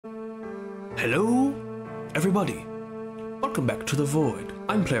Hello, everybody. Welcome back to The Void.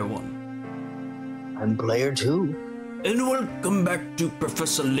 I'm Player 1. I'm Player 2. And welcome back to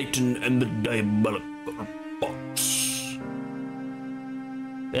Professor Layton and the Diabolical Box.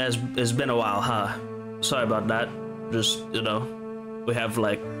 Yeah, it's been a while, huh? Sorry about that. Just, you know, we have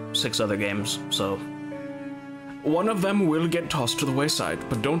like 6 other games, so... One of them will get tossed to the wayside,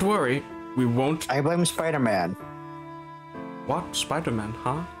 but don't worry, we won't... I blame Spider-Man. What? Spider-Man,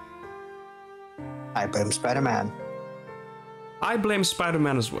 huh? I blame Spider-Man. I blame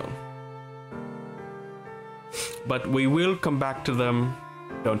Spider-Man as well. But we will come back to them,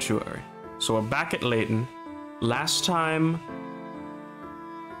 don't you worry. So we're back at Layton. Last time,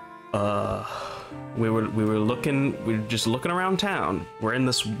 we were just looking around town. We're in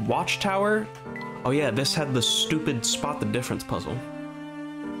this watchtower. Oh yeah, this had the stupid spot the difference puzzle.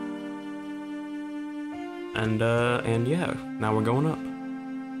 And yeah, now we're going up.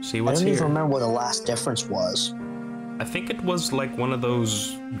 See what's here. I don't even remember what the last difference was. I think it was like one of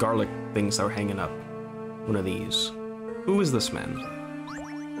those garlic things that were hanging up. One of these. Who is this man?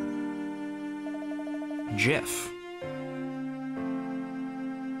 Jeff.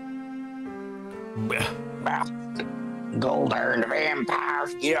 Gold earned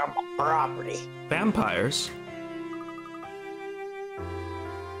vampires get up on property. Vampires?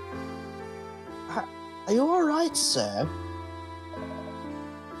 Are you alright, sir?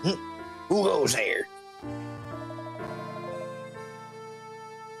 Who goes here?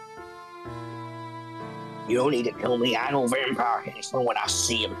 You don't need to tell me. I know vampire handsome when I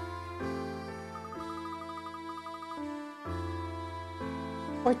see him.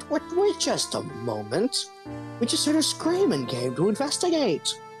 Wait just a moment. We just heard a scream and came to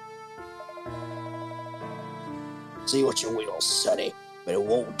investigate. See what you will, sonny, but it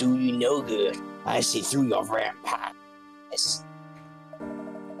won't do you no good. I see through your vampire.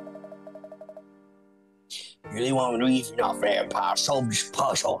 You really want to leave your vampire, solve this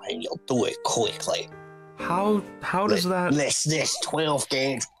puzzle, and you'll do it quickly. How does that... This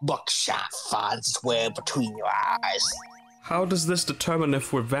 12-gauge buckshot finds its way between your eyes. How does this determine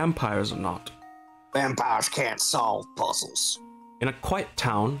if we're vampires or not? Vampires can't solve puzzles. In a quiet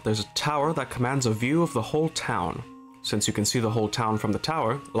town, there's a tower that commands a view of the whole town. Since you can see the whole town from the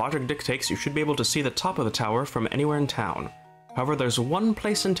tower, logic dictates you should be able to see the top of the tower from anywhere in town. However, there's one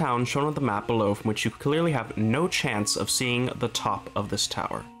place in town shown on the map below from which you clearly have no chance of seeing the top of this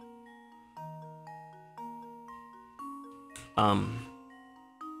tower.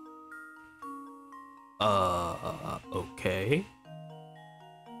 Okay.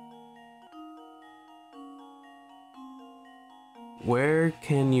 Where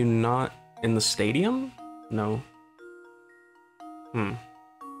can you not... In the stadium? No.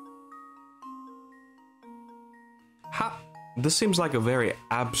 How... This seems like a very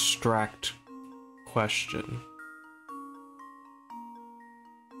abstract question.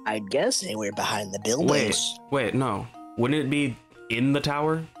 I'd guess anywhere behind the buildings. Wait, no. Wouldn't it be in the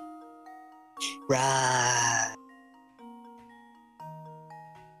tower? Right.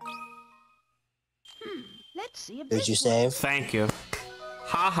 Let's see if Did you save? Thank you.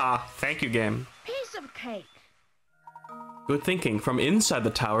 Haha, thank you, game. Piece of cake. Good thinking. From inside the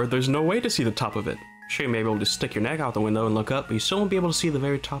tower, there's no way to see the top of it. Sure, you may be able to stick your neck out the window and look up, but you still won't be able to see the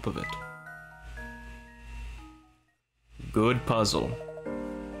very top of it. Good puzzle.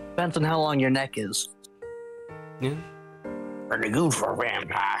 Depends on how long your neck is. Yeah. Pretty good for a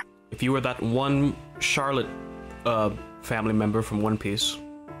vampire. If you were that one Charlotte family member from One Piece.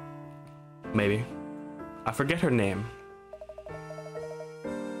 Maybe. I forget her name.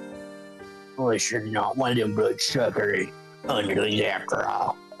 Well, you're not one of them bloodsuckery underlings after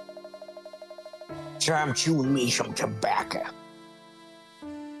all. So I'm chewing me some tobacco.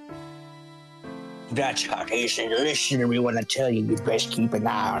 That's how it is, and listen to me when I tell you you'd best keep an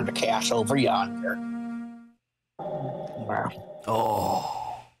eye on the castle over yonder. Well.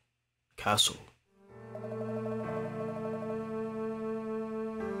 Oh. Castle.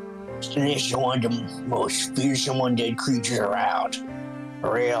 This is one of the most fearsome undead creatures around.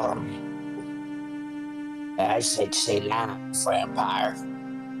 Real, I said say live vampire.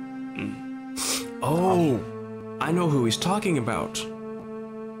 Oh, I know who he's talking about.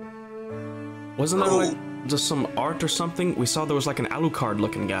 Wasn't there like just some art or something? We saw there was like an Alucard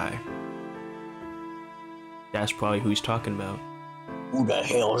looking guy. That's probably who he's talking about. Who the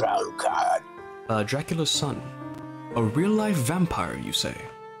hell's Alucard? Dracula's son. A real-life vampire, you say?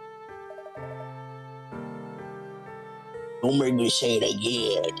 Don't make me say it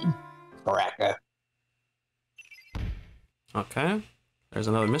again, cracker. Okay, there's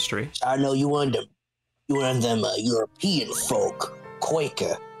another mystery. I know you one of them European folk,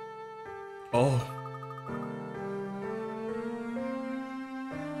 Quaker. Oh.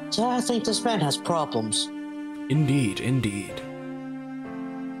 So I think this man has problems. Indeed, indeed.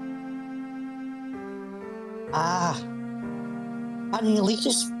 I mean, at least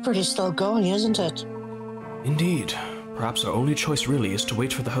it's pretty slow going, isn't it? Indeed. Perhaps our only choice really is to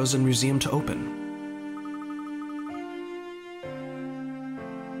wait for the Hosen Museum to open.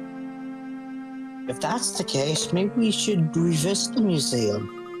 If that's the case, maybe we should revisit the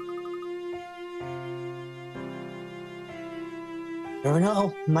museum. Never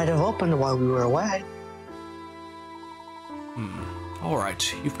know, might have opened while we were away.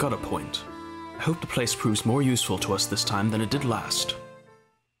 Alright, you've got a point. I hope the place proves more useful to us this time than it did last.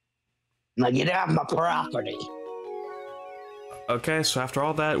 Now get out of my property. Okay, so after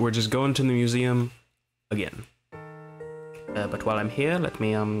all that, we're just going to the museum again. But while I'm here, let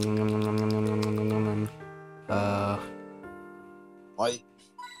me, Wait,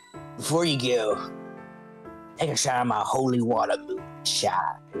 before you go, take a shot of my holy water moonshine.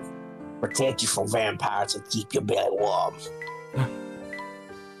 Protect you from vampires and keep your belly warm.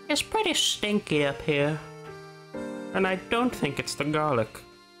 It's pretty stinky up here. And I don't think it's the garlic.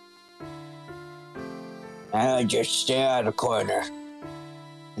 Now just stay out of the corner.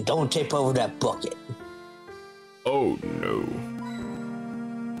 And don't tip over that bucket. Oh no.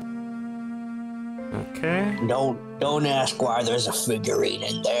 Okay. Don't ask why there's a figurine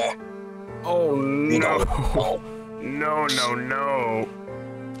in there. Oh You no. don't know. No, no, no.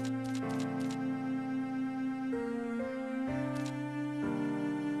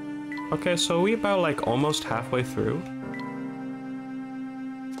 Okay, so are we about like almost halfway through?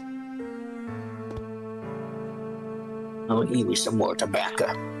 I'll give you some more tobacco.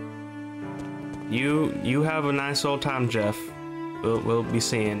 You have a nice old time, Jeff. We'll be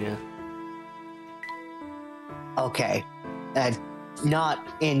seeing you. Okay. Not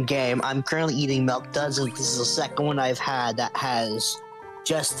in game. I'm currently eating Milk Duds. This is the second one I've had that has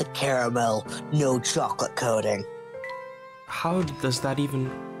just the caramel, no chocolate coating. How does that even...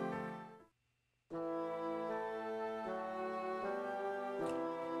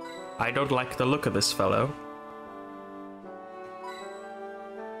 I don't like the look of this fellow.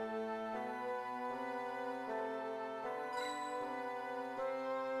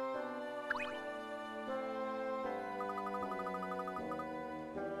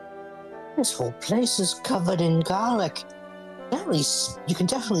 This whole place is covered in garlic. You can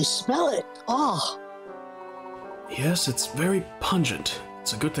definitely smell it. Oh, Yes, it's very pungent.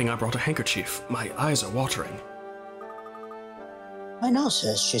 It's a good thing I brought a handkerchief. My eyes are watering. my nose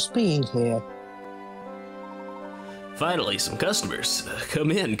is just being here. Finally, some customers.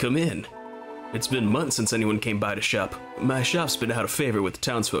 Come in, come in. It's been months since anyone came by to shop. My shop's been out of favor with the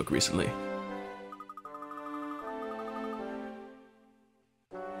townsfolk recently.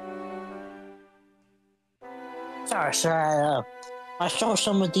 Sorry, sir. I stole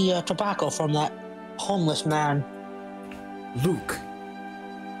some of the tobacco from that homeless man. Luke,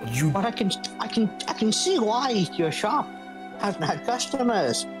 you... But I can see why your shop hasn't had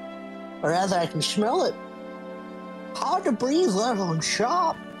customers. Or rather, I can smell it. Hard to breathe, let alone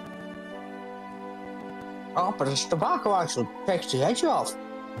shop. Oh, but this tobacco actually takes the edge off.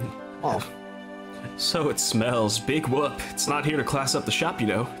 Oh, So it smells. Big whoop. It's not here to class up the shop, you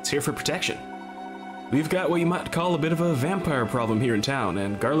know. It's here for protection. We've got what you might call a bit of a vampire problem here in town,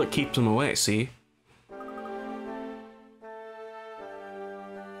 and garlic keeps them away, see?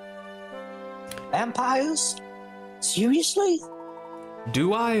 vampires? Seriously?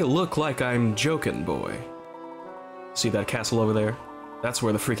 Do I look like I'm joking, boy? See that castle over there? That's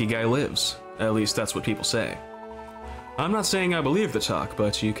where the freaky guy lives. At least that's what people say. I'm not saying I believe the talk,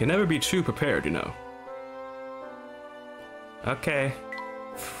 but you can never be too prepared, you know. Okay.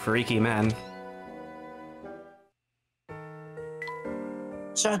 Freaky man.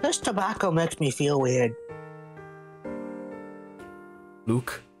 Sir, this tobacco makes me feel weird.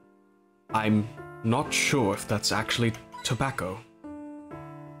 Luke, I'm not sure if that's actually tobacco.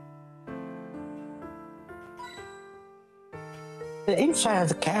 The inside of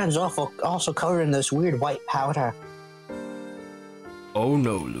the can's also covered in this weird white powder. Oh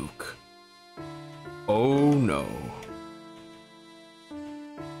no, Luke. Oh no.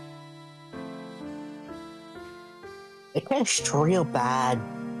 It tastes real bad.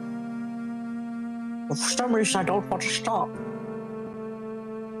 But for some reason, I don't want to stop.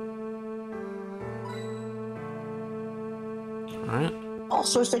 Alright.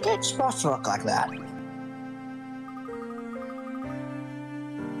 Also, is the gate supposed to look like that?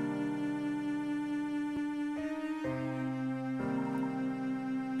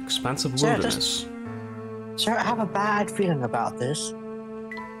 Expansive Sir, wilderness. Sir, I have a bad feeling about this.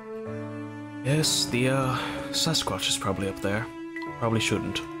 Yes, the, Sasquatch is probably up there. Probably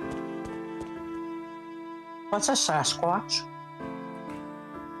shouldn't. What's a Sasquatch?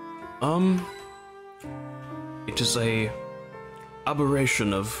 It is a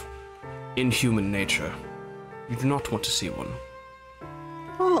aberration of inhuman nature. You do not want to see one.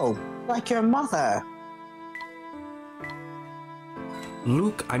 Oh, like your mother.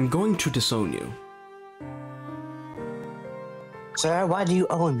 Luke, I'm going to disown you. Sir, why do you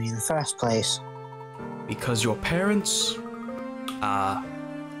own me in the first place? Because your parents...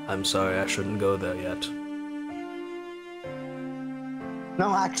 I'm sorry, I shouldn't go there yet.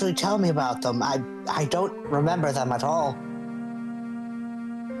 No, actually tell me about them. I don't remember them at all.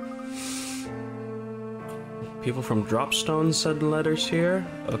 People from Dropstone said letters here?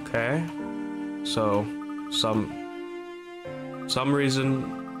 Okay. So, some reason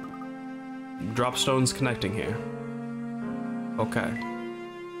Dropstone's connecting here. Okay.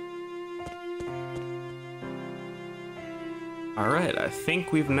 Alright, I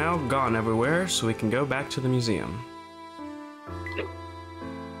think we've now gone everywhere, so we can go back to the museum.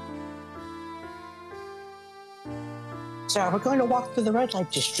 Sir, we're going to walk through the red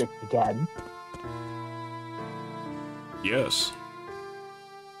light district again. Yes.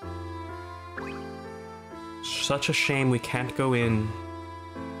 Such a shame we can't go in.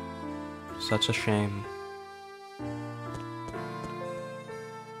 Such a shame.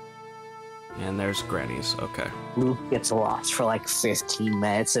 And there's Granny's, okay. Luke gets lost for like 15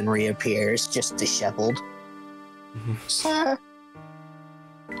 minutes and reappears, just disheveled. Sir?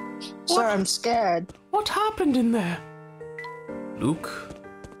 Sir, I'm scared. What happened in there? Luke,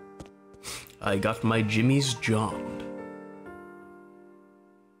 I got my jimmies jammed.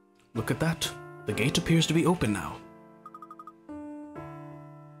 Look at that. The gate appears to be open now.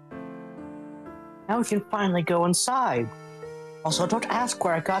 Now we can finally go inside. Also, don't ask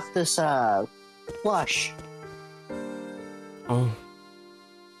where I got this, plush. Oh.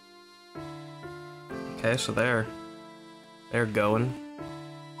 Okay, so they're going.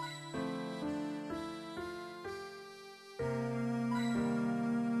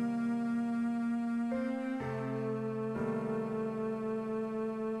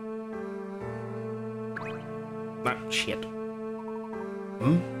 Ah, shit.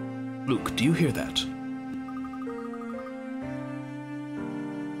 Luke, do you hear that?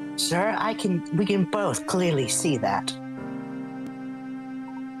 Sir, we can both clearly see that.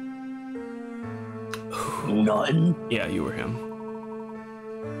 None. Yeah, you were him.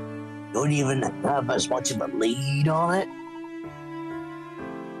 Don't even have as much of a lead on it.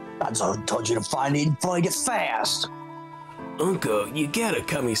 That's why I told you to find it and find it fast. Uncle, you gotta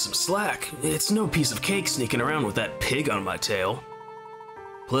cut me some slack. It's no piece of cake sneaking around with that pig on my tail.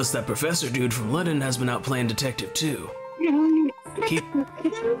 Plus, that professor dude from London has been out playing detective too.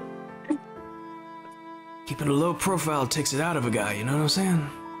 Keeping a low profile takes it out of a guy, you know what I'm saying?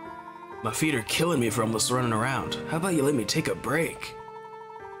 My feet are killing me for almost running around. How about you let me take a break?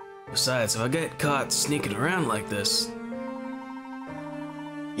 Besides, if I get caught sneaking around like this...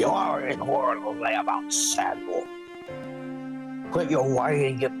 You are in horrible way about Samuel. Quit your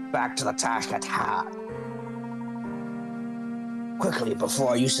worrying and get back to the task at hand. Quickly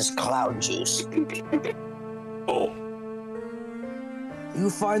before I use this clown juice. Oh. You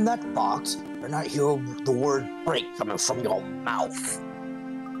find that box, and I hear the word break coming from your mouth.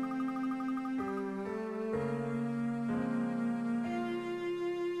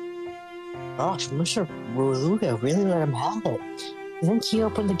 Gosh, Mr. Beluga really let him have it. You think he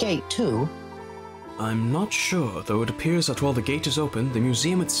opened the gate too? I'm not sure, though it appears that while the gate is open, the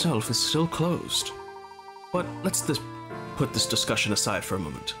museum itself is still closed. But let's put this discussion aside for a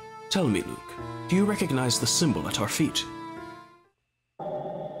moment. Tell me, Luke, do you recognize the symbol at our feet?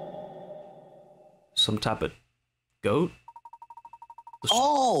 Some type of goat?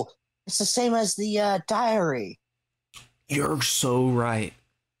 Oh, it's the same as the diary. You're so right.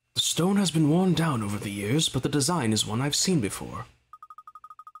 The stone has been worn down over the years, but the design is one I've seen before.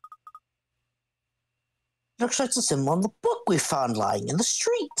 Looks like the symbol on the book we found lying in the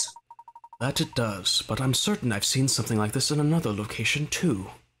street. That it does, but I'm certain I've seen something like this in another location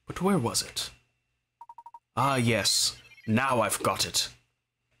too. But where was it? Ah, yes. Now I've got it.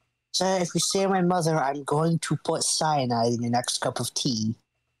 Sir, if you say my mother, I'm going to put cyanide in your next cup of tea.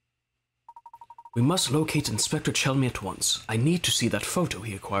 We must locate Inspector Chelmy at once. I need to see that photo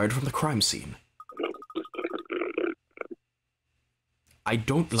he acquired from the crime scene. I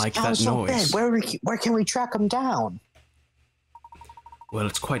don't like that noise. Where can we track him down? Well,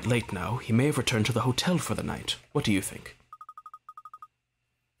 it's quite late now. He may have returned to the hotel for the night. What do you think?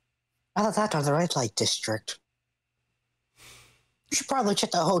 Either that or the red light district. You should probably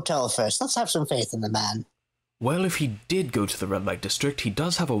check the hotel first. Let's have some faith in the man. Well, if he did go to the red light district, he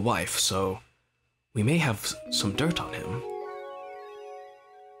does have a wife, so we may have some dirt on him.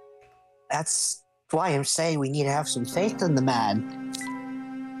 That's why I'm saying we need to have some faith in the man.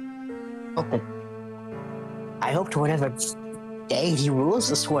 Okay. I hope to whatever day he rules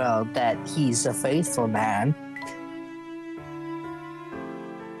this world that he's a faithful man.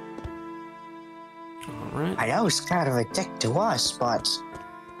 Alright. I know he's kind of a dick to us, but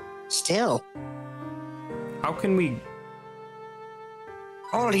still. How can we...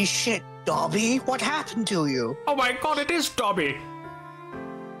 Holy shit, Dobby, what happened to you? Oh my god, it is Dobby!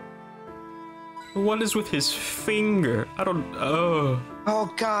 What is with his finger? I don't... Oh. Oh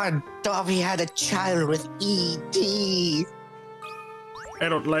god, Dobby had a child with E.T. I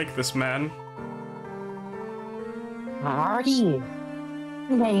don't like this man. Marty,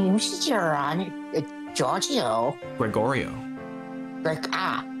 name's Giorgio. Gregorio.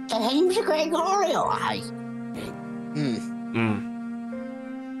 The name's Gregorio.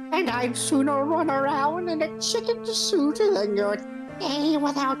 And I'd sooner run around in a chicken suit than go a day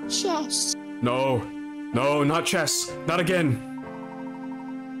without chess. No. No, not chess. Not again.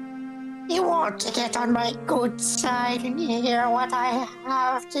 You want to get on my good side and hear what I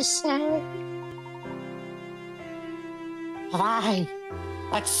have to say? Why?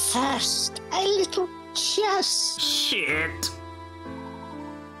 But first, a little chess. Shit.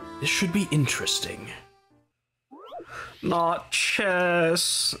 This should be interesting. Not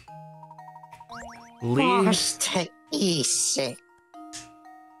chess. Forced to E6.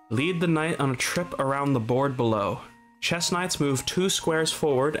 Lead the knight on a trip around the board below. Chess knights move 2 squares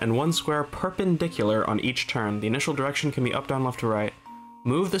forward and 1 square perpendicular on each turn. The initial direction can be up, down, left, or right.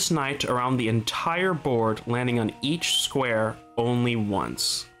 Move this knight around the entire board, landing on each square only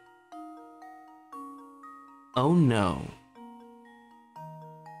once. Oh no.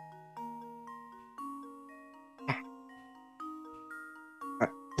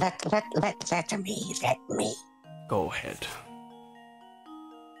 Let me. Go ahead.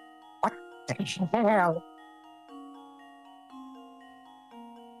 What the hell?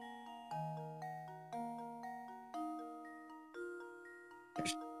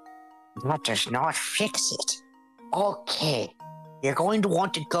 That does not fix it. Okay, you're going to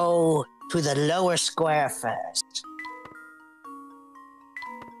want to go to the lower square first.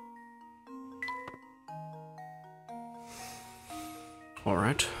 All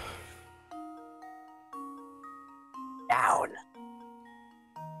right. Down.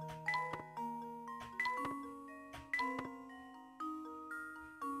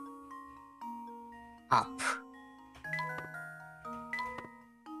 Up.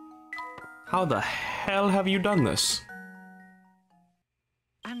 How the hell have you done this?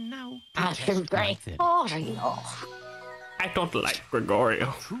 And now, I can break Gregorio. I don't like Gregorio.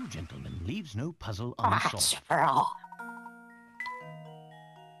 a true gentleman leaves no puzzle unsolved. That's wrong.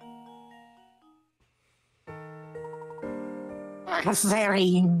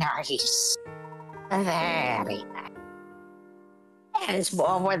 Very nice. Very nice. There's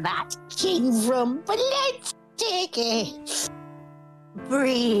more where that came from, but let's take it.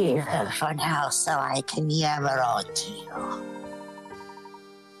 Breathe for now so I can yammer on to you.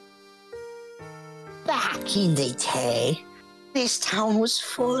 Back in the day, this town was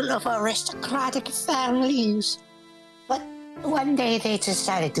full of aristocratic families. But one day they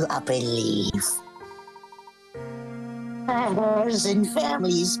decided to up and leave. Fathers and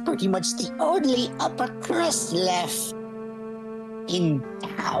families pretty much the only upper crust left in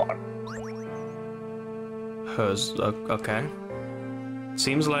town. Hers, okay.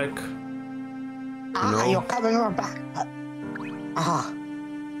 Seems like... You're coming back.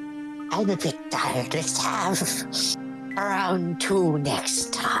 I'm a bit tired. Let's have round 2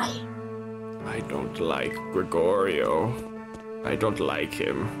 next time. I don't like Gregorio. I don't like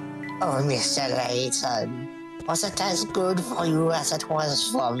him. Oh, Mr. Layton. Was it as good for you as it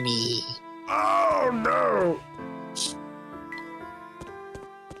was for me? Oh no!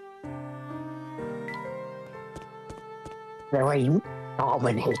 The way you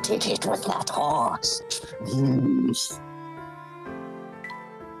dominated it with that horse.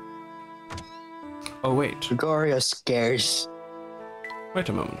 Oh wait. Gregorio scares. Wait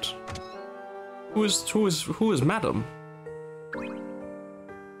a moment. Who is Madam?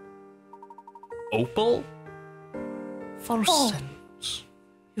 Opal? Volscens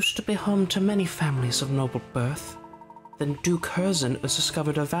used to be home to many families of noble birth. Then Duke Herzen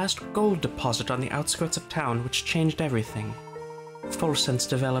discovered a vast gold deposit on the outskirts of town which changed everything. Volscens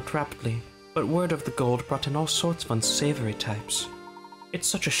developed rapidly, but word of the gold brought in all sorts of unsavory types. It's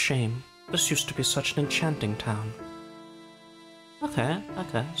such a shame. This used to be such an enchanting town. Okay,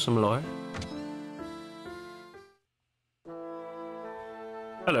 some lore.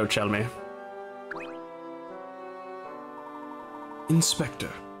 Hello, Chelmy. Inspector,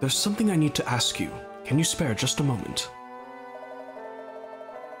 there's something I need to ask you. Can you spare just a moment?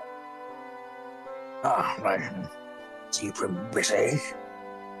 Man. You've been busy.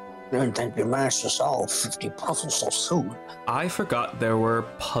 Didn't think you managed to solve 50 puzzles so soon. I forgot there were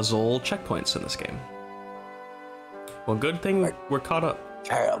puzzle checkpoints in this game. Well, good thing we're caught up.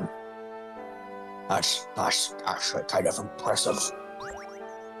 Damn. That's actually kind of impressive.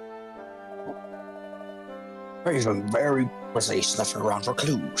 He's been very busy sniffing around for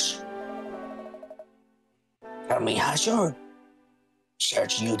clues. Tell me, has your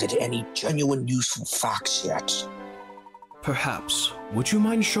search yielded any genuine useful facts yet? Perhaps. Would you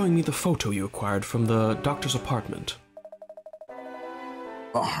mind showing me the photo you acquired from the doctor's apartment?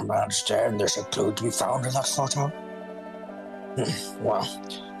 Oh, I understand there's a clue to be found in that photo. Well,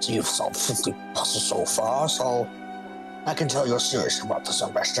 so you've solved 50 puzzles so far, so I can tell you're serious about this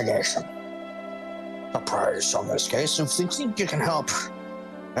investigation. But prior to solving this case, if you think you can help,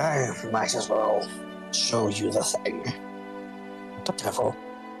 I might as well show you the thing. What the devil?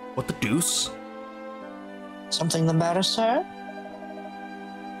 What the deuce? Something the matter, sir?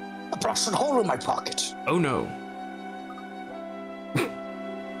 A blasted hole in my pocket. Oh no.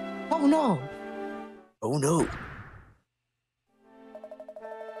 Oh no. Oh no.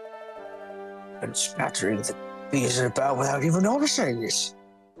 And splattering the bees about without even noticing it.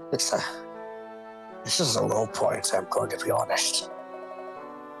 This is a low point, I'm going to be honest.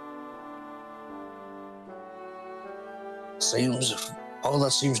 All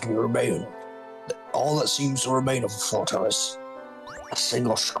that seems to remain of the photo is a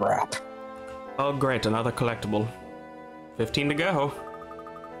single scrap. Oh, great, another collectible. 15 to go.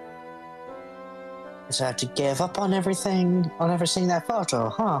 So I have to give up on everything, on ever seeing that photo,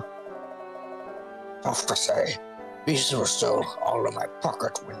 huh? Tough to say. These were still all in my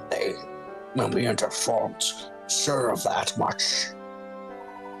pocket when we interformed. Sure of that much.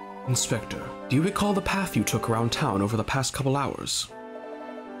 Inspector, do you recall the path you took around town over the past couple hours?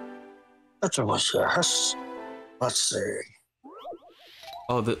 It was yes. Let's see.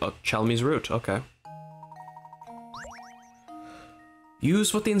 Oh, the Chelmy's route, okay.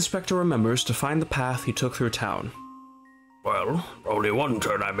 Use what the inspector remembers to find the path he took through town. Well, only one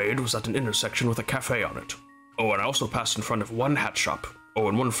turn I made was at an intersection with a cafe on it. Oh, and I also passed in front of one hat shop. Oh,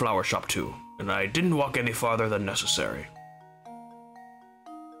 and one flower shop too. And I didn't walk any farther than necessary.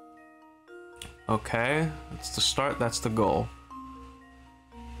 Okay, that's the start, that's the goal.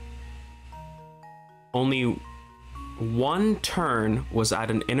 Only one turn was at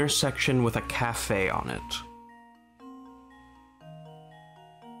an intersection with a cafe on it.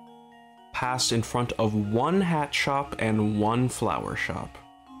 Passed in front of one hat shop and one flower shop.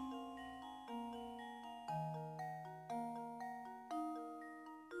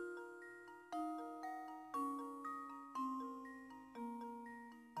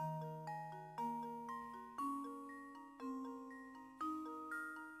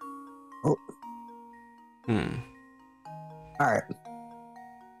 Oh. Hmm. Alright.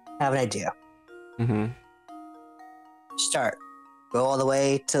 Have an idea. Mm-hmm. Start. Go all the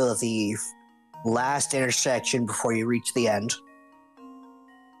way to the last intersection before you reach the end.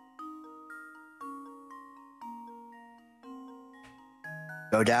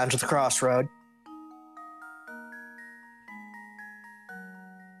 Go down to the crossroad.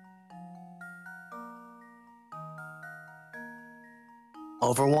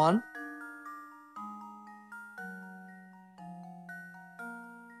 Over one.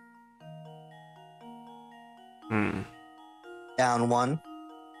 Hmm. Down one.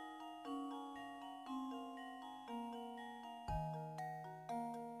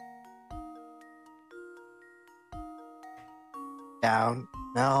 Down.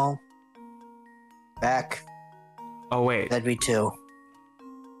 No. Back. Oh wait. That'd be two.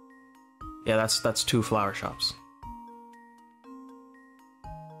 Yeah, that's two flower shops.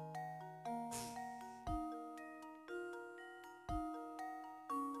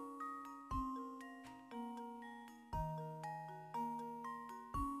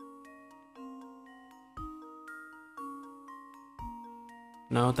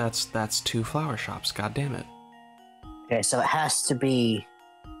 No, that's two flower shops. God damn it. Okay, so it has to be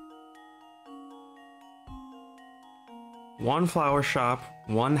One flower shop,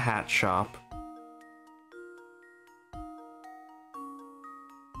 one hat shop.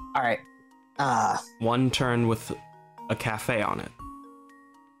 all right. One turn with a cafe on it.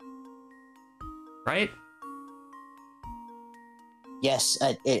 Right? Yes,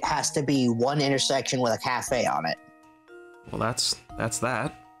 it has to be one intersection with a cafe on it. Well, that's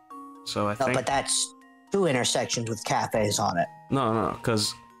that. So I No, think... but that's 2 intersections with cafes on it. No,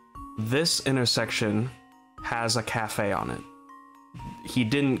 because this intersection has a cafe on it. He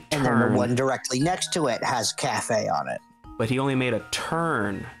didn't And then turn, the one directly next to it has cafe on it. but he only made a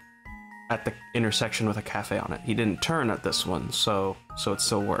turn at the intersection with a cafe on it. He didn't turn at this one, so it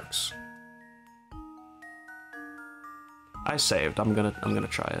still works. I saved. I'm gonna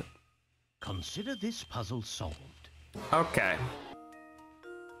try it. Consider this puzzle solved. Okay.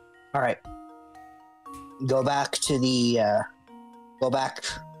 All right. Go back to the, go back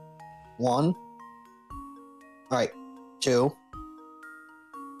 1. All right, 2.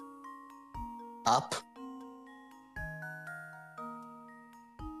 Up.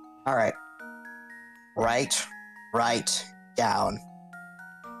 All right. Right, down.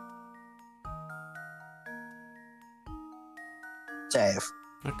 Save.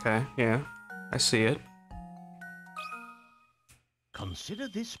 Okay, yeah. I see it. Consider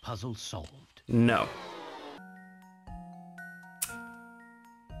this puzzle solved. No.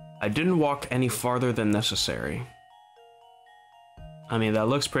 I didn't walk any farther than necessary. I mean, that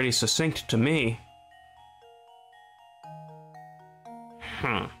looks pretty succinct to me.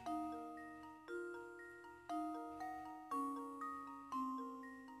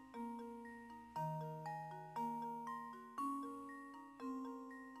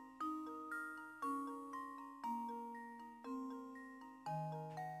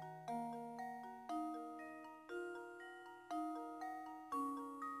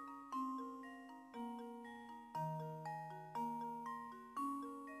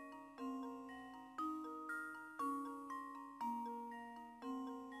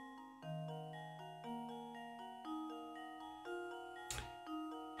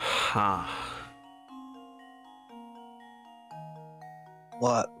 Huh.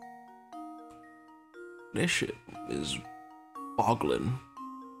 What? This shit is boggling.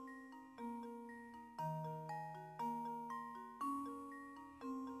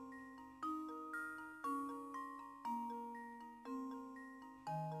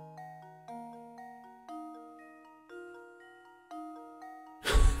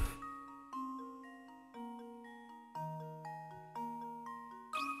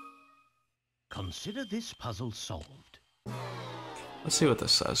 Consider this puzzle solved. Let's see what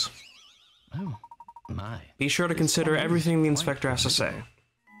this says. Oh, my. Be sure to consider everything the inspector has to say.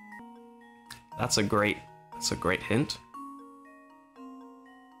 That's a great hint.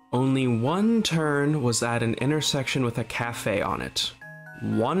 Only one turn was at an intersection with a cafe on it.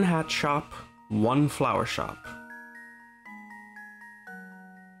 1 hat shop, 1 flower shop.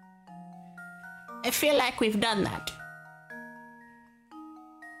 I feel like we've done that.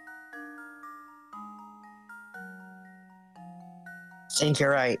 I think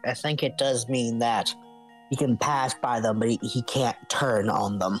you're right. I think it does mean that he can pass by them, but he can't turn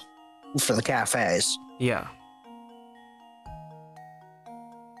on them for the cafes. Yeah.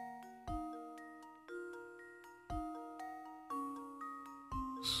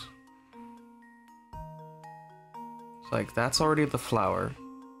 It's like, that's already the flower.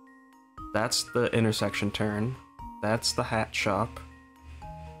 That's the intersection turn. That's the hat shop.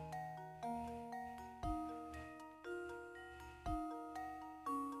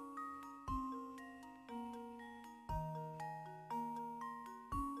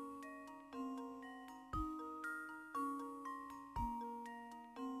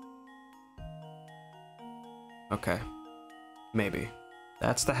 Okay. Maybe.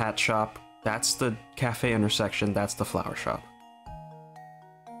 That's the hat shop. That's the cafe intersection. That's the flower shop.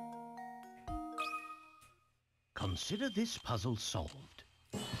 Consider this puzzle solved.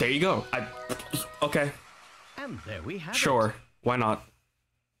 There you go. Okay. And there we have it. Sure. Why not?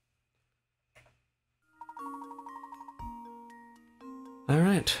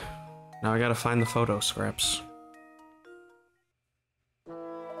 Alright. Now I gotta find the photo scraps.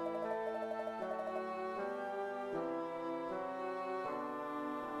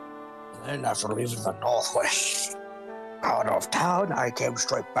 And after leaving the northwest out of town, I came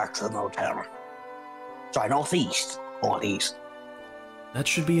straight back to the motel. So northeast. That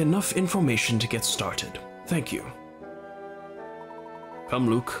should be enough information to get started. Thank you. Come,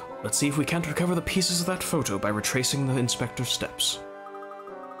 Luke. Let's see if we can't recover the pieces of that photo by retracing the inspector's steps.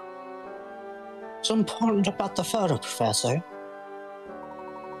 What's important about the photo, Professor?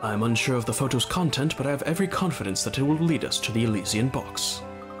 I'm unsure of the photo's content, but I have every confidence that it will lead us to the Elysian box.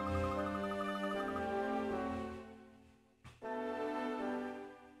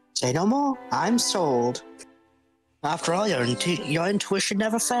 Say no more. I'm sold. After all, your intuition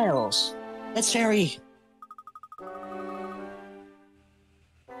never fails. It's very...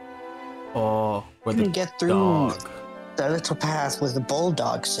 Oh, where the get through. dog. The little path with the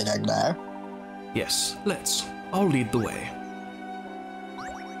bulldog sitting there. Yes, let's. I'll lead the way.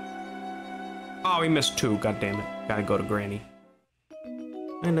 Oh, we missed 2. God damn it. Gotta go to Granny.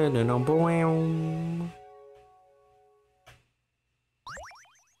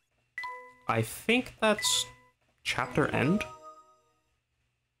 I think that's chapter end.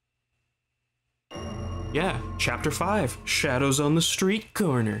 Yeah, chapter 5. Shadows on the street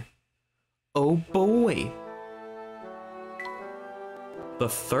corner. Oh boy. The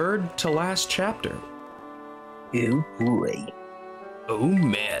 3rd to last chapter. Oh boy. Oh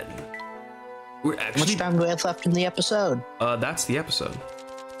man. We're How actually... much time do we have left in the episode? That's the episode.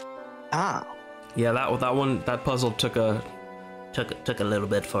 Ah. Yeah, that puzzle took a little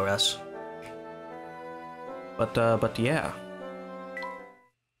bit for us. But yeah.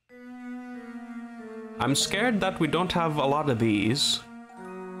 I'm scared that we don't have a lot of these.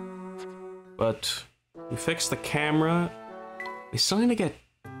 But we fixed the camera. We still need to get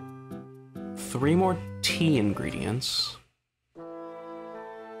 3 more tea ingredients.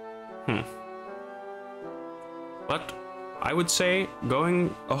 But I would say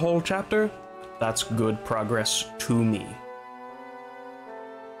going a whole chapter, that's good progress to me.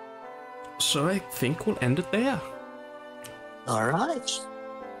 So I think we'll end it there. Alright.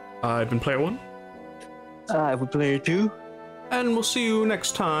 I've been Player 1. I would play it too. And we'll see you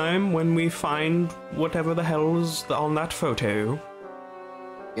next time when we find whatever the hell is on that photo.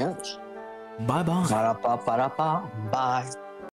 Yes. Bye-bye. Ba-da-ba-ba-da-ba. Bye.